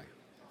cry.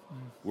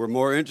 We're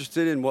more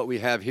interested in what we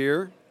have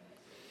here,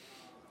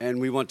 and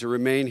we want to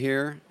remain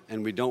here,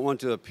 and we don't want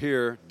to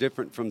appear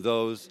different from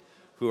those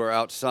who are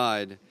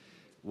outside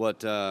what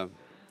the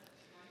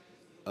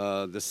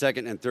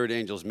second and third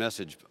angel's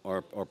message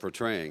are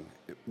portraying.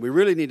 We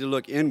really need to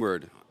look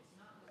inward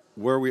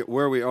where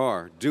we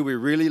are. Do we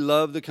really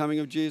love the coming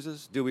of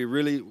Jesus? Do we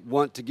really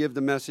want to give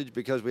the message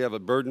because we have a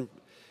burden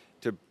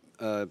to...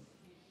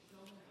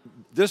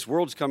 this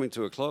world's coming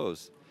to a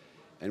close.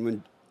 And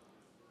when,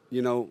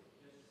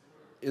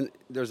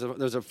 there's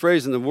a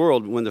phrase in the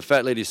world, when the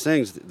fat lady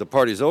sings, the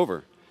party's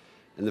over.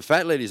 And the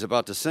fat lady's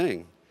about to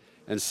sing.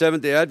 And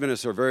Seventh-day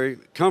Adventists are very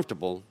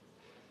comfortable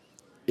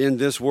in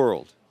this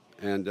world.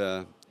 And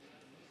the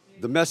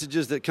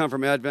messages that come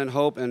from Advent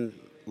Hope and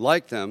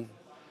like them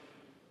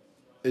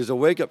is a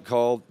wake-up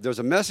call. There's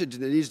a message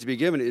that needs to be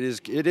given.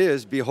 It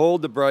is,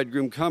 behold, the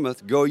bridegroom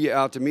cometh, go ye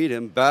out to meet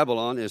him.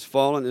 Babylon is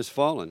fallen, is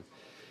fallen.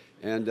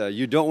 And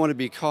you don't want to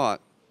be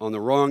caught on the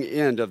wrong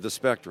end of the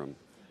spectrum.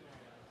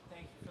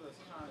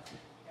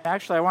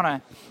 Actually, I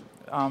want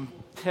to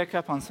pick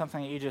up on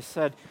something that you just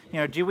said.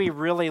 Do we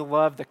really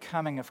love the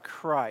coming of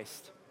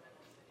Christ?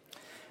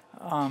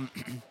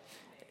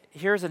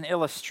 Here's an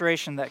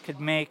illustration that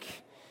could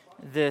make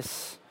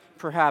this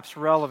perhaps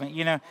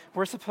relevant.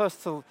 We're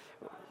supposed to,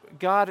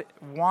 God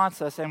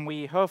wants us, and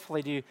we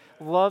hopefully do,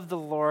 love the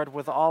Lord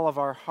with all of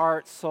our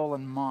heart, soul,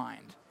 and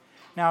mind.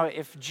 Now,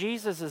 if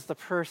Jesus is the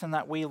person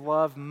that we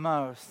love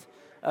most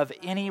of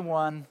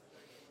anyone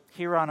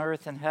here on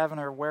earth, in heaven,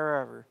 or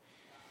wherever,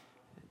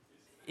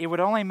 it would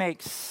only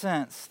make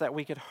sense that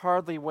we could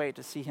hardly wait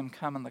to see him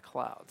come in the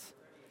clouds.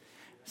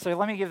 So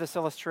let me give this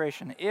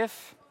illustration.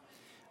 If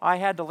I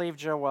had to leave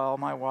Joelle,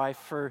 my wife,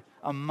 for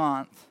a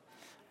month,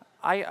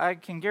 I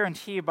can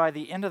guarantee you by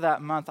the end of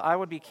that month, I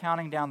would be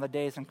counting down the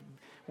days and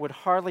would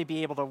hardly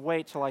be able to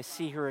wait till I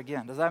see her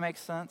again. Does that make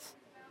sense?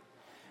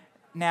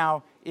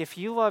 Now, if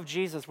you love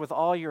Jesus with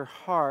all your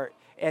heart,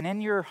 and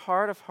in your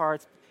heart of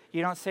hearts,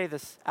 you don't say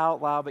this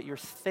out loud, but you're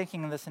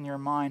thinking this in your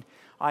mind,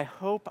 I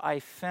hope I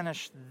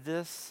finish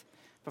this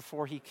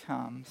before he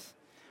comes.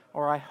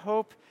 Or I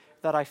hope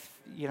that I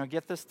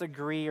get this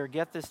degree or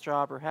get this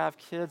job or have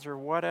kids or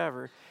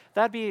whatever.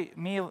 That'd be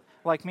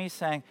like me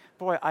saying,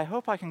 boy, I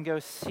hope I can go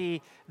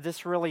see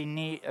this really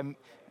neat,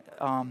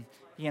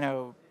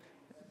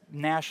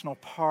 national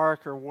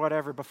park or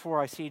whatever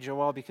before I see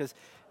Joelle, because,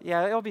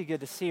 yeah, it'll be good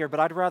to see her, but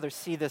I'd rather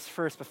see this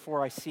first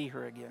before I see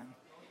her again.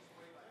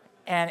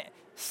 And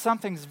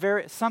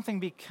something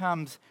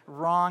becomes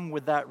wrong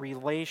with that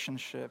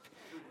relationship.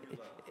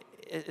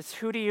 It's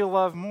who do you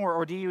love more,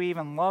 or do you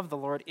even love the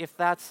Lord if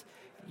that's,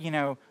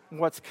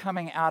 what's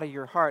coming out of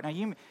your heart?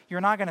 Now,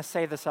 you're not going to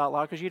say this out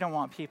loud because you don't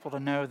want people to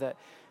know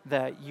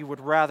that you would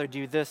rather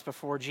do this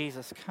before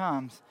Jesus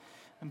comes.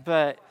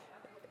 But,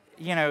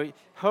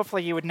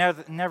 hopefully you would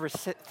never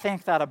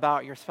think that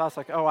about your spouse,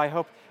 like, oh, I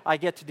hope I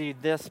get to do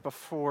this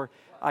before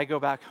I go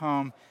back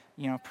home,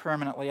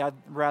 permanently. I'd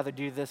rather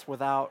do this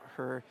without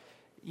her.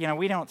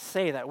 We don't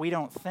say that. We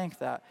don't think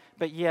that.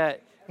 But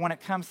yet, when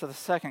it comes to the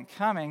second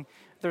coming,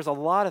 there's a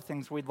lot of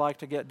things we'd like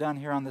to get done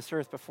here on this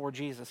earth before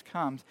Jesus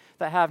comes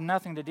that have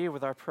nothing to do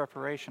with our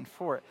preparation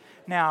for it.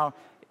 Now,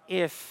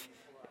 if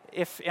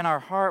in our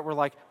heart we're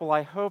like, well,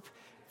 I hope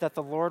that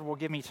the Lord will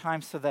give me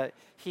time so that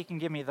he can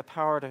give me the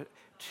power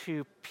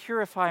to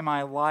purify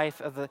my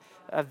life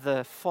of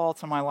the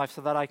faults in my life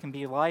so that I can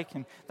be like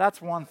him,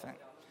 that's one thing.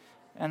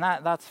 And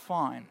that's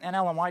fine. And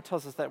Ellen White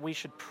tells us that we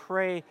should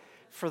pray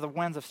for the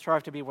winds of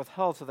strife to be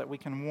withheld so that we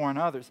can warn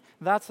others.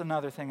 That's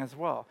another thing as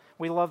well.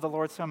 We love the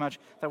Lord so much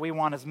that we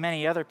want as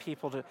many other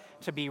people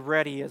to be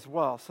ready as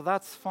well. So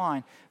that's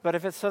fine. But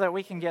if it's so that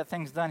we can get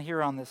things done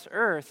here on this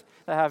earth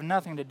that have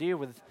nothing to do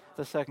with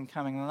the second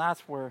coming, then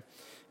that's where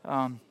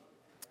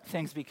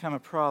things become a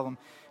problem.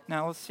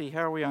 Now, let's see.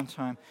 How are we on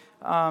time?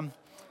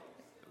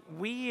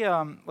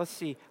 let's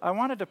see, I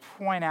wanted to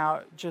point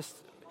out just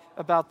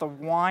about the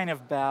wine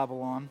of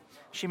Babylon.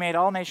 She made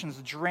all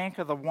nations drink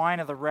of the wine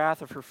of the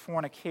wrath of her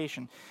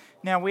fornication.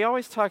 Now, we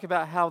always talk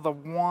about how the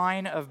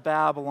wine of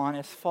Babylon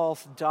is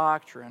false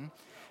doctrine.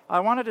 I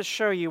wanted to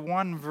show you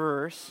one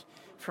verse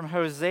from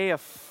Hosea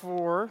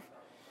 4,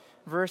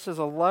 verses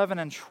 11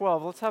 and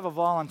 12. Let's have a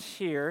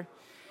volunteer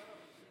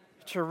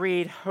to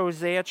read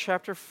Hosea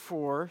chapter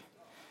 4,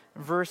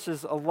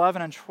 verses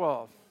 11 and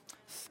 12.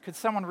 Could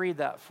someone read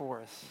that for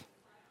us?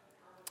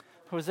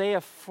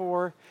 Hosea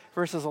 4,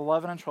 verses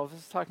 11 and 12.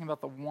 This is talking about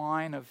the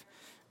wine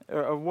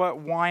or what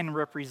wine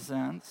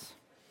represents.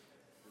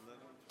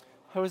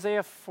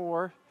 Hosea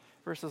 4,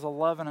 verses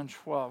 11 and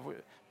 12. We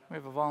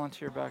have a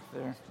volunteer back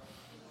there.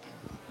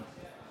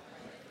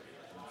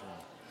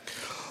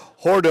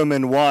 Whoredom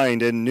and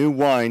wine and new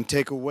wine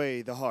take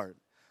away the heart.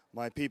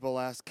 My people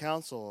ask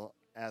counsel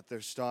at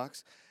their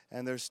stocks,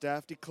 and their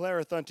staff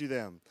declareth unto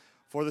them.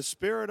 For the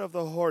spirit of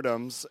the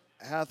whoredoms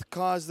hath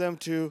caused them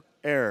to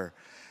err,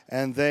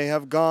 and they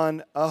have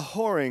gone a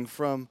whoring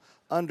from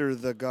under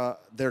their God.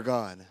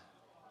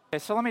 Okay,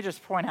 so let me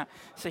just point out.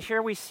 So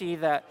here we see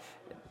that,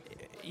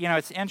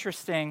 it's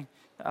interesting.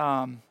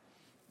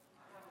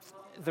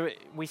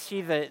 We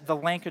see the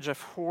linkage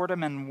of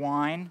whoredom and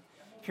wine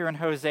here in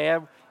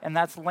Hosea, and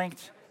that's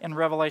linked in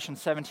Revelation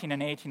 17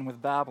 and 18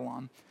 with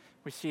Babylon.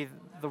 We see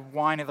the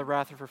wine of the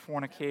wrath of her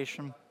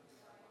fornication.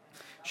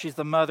 She's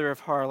the mother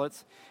of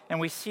harlots. And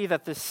we see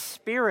that the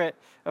spirit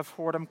of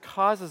whoredom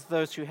causes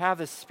those who have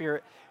this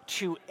spirit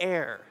to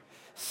err.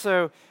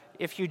 So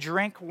if you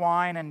drink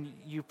wine and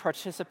you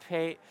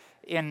participate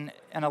in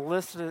an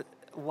illicit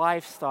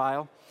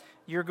lifestyle,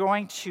 you're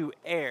going to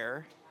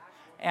err.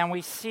 And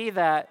we see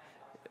that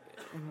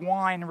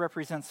wine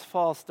represents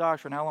false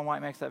doctrine. Ellen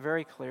White makes that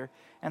very clear.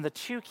 And the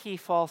two key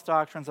false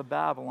doctrines of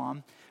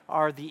Babylon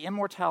are the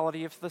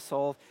immortality of the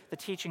soul, the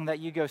teaching that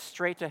you go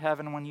straight to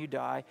heaven when you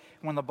die,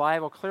 when the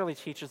Bible clearly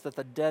teaches that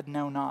the dead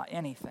know not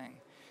anything.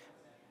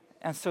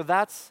 And so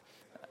that's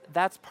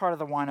part of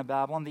the wine of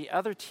Babylon. The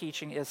other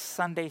teaching is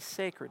Sunday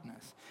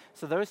sacredness.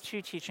 So those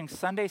two teachings,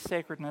 Sunday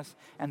sacredness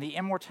and the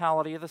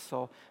immortality of the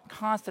soul,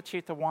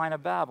 constitute the wine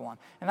of Babylon.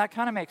 And that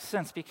kind of makes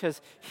sense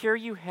because here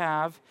you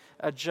have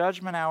a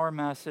judgment hour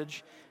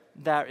message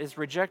that is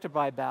rejected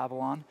by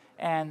Babylon,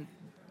 and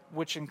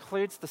which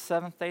includes the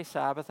seventh-day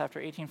Sabbath after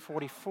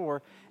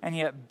 1844, and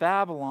yet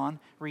Babylon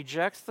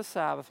rejects the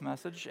Sabbath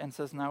message and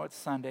says, no, it's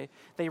Sunday.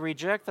 They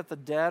reject that the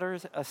dead are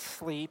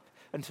asleep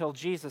until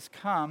Jesus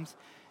comes,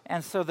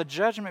 and so the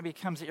judgment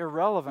becomes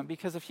irrelevant,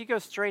 because if you go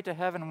straight to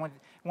heaven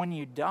when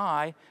you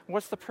die,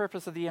 what's the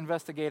purpose of the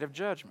investigative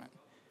judgment?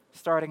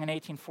 Starting in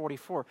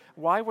 1844.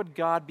 Why would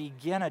God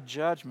begin a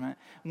judgment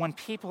when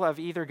people have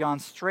either gone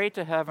straight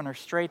to heaven or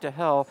straight to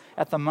hell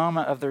at the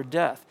moment of their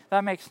death?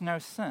 That makes no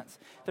sense.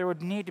 There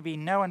would need to be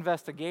no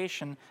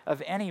investigation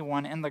of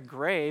anyone in the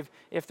grave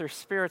if their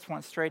spirits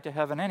went straight to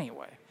heaven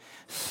anyway.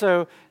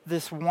 So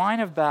this wine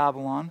of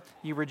Babylon,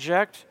 you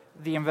reject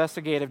the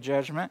investigative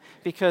judgment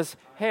because,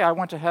 hey, I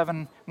went to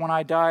heaven when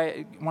I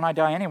die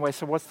anyway,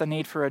 so what's the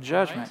need for a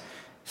judgment? Right.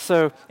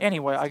 So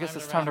anyway, I guess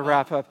it's time to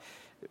wrap up.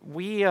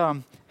 We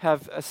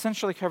have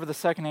essentially covered the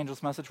second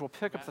angel's message. We'll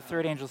pick up the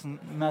third angel's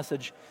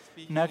message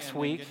next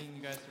week.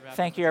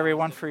 Thank you,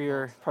 everyone, for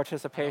your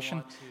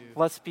participation.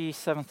 Let's be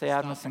Seventh-day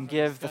Adventists and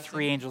give the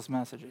three angels'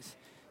 messages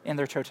in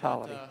their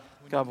totality.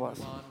 God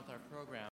bless.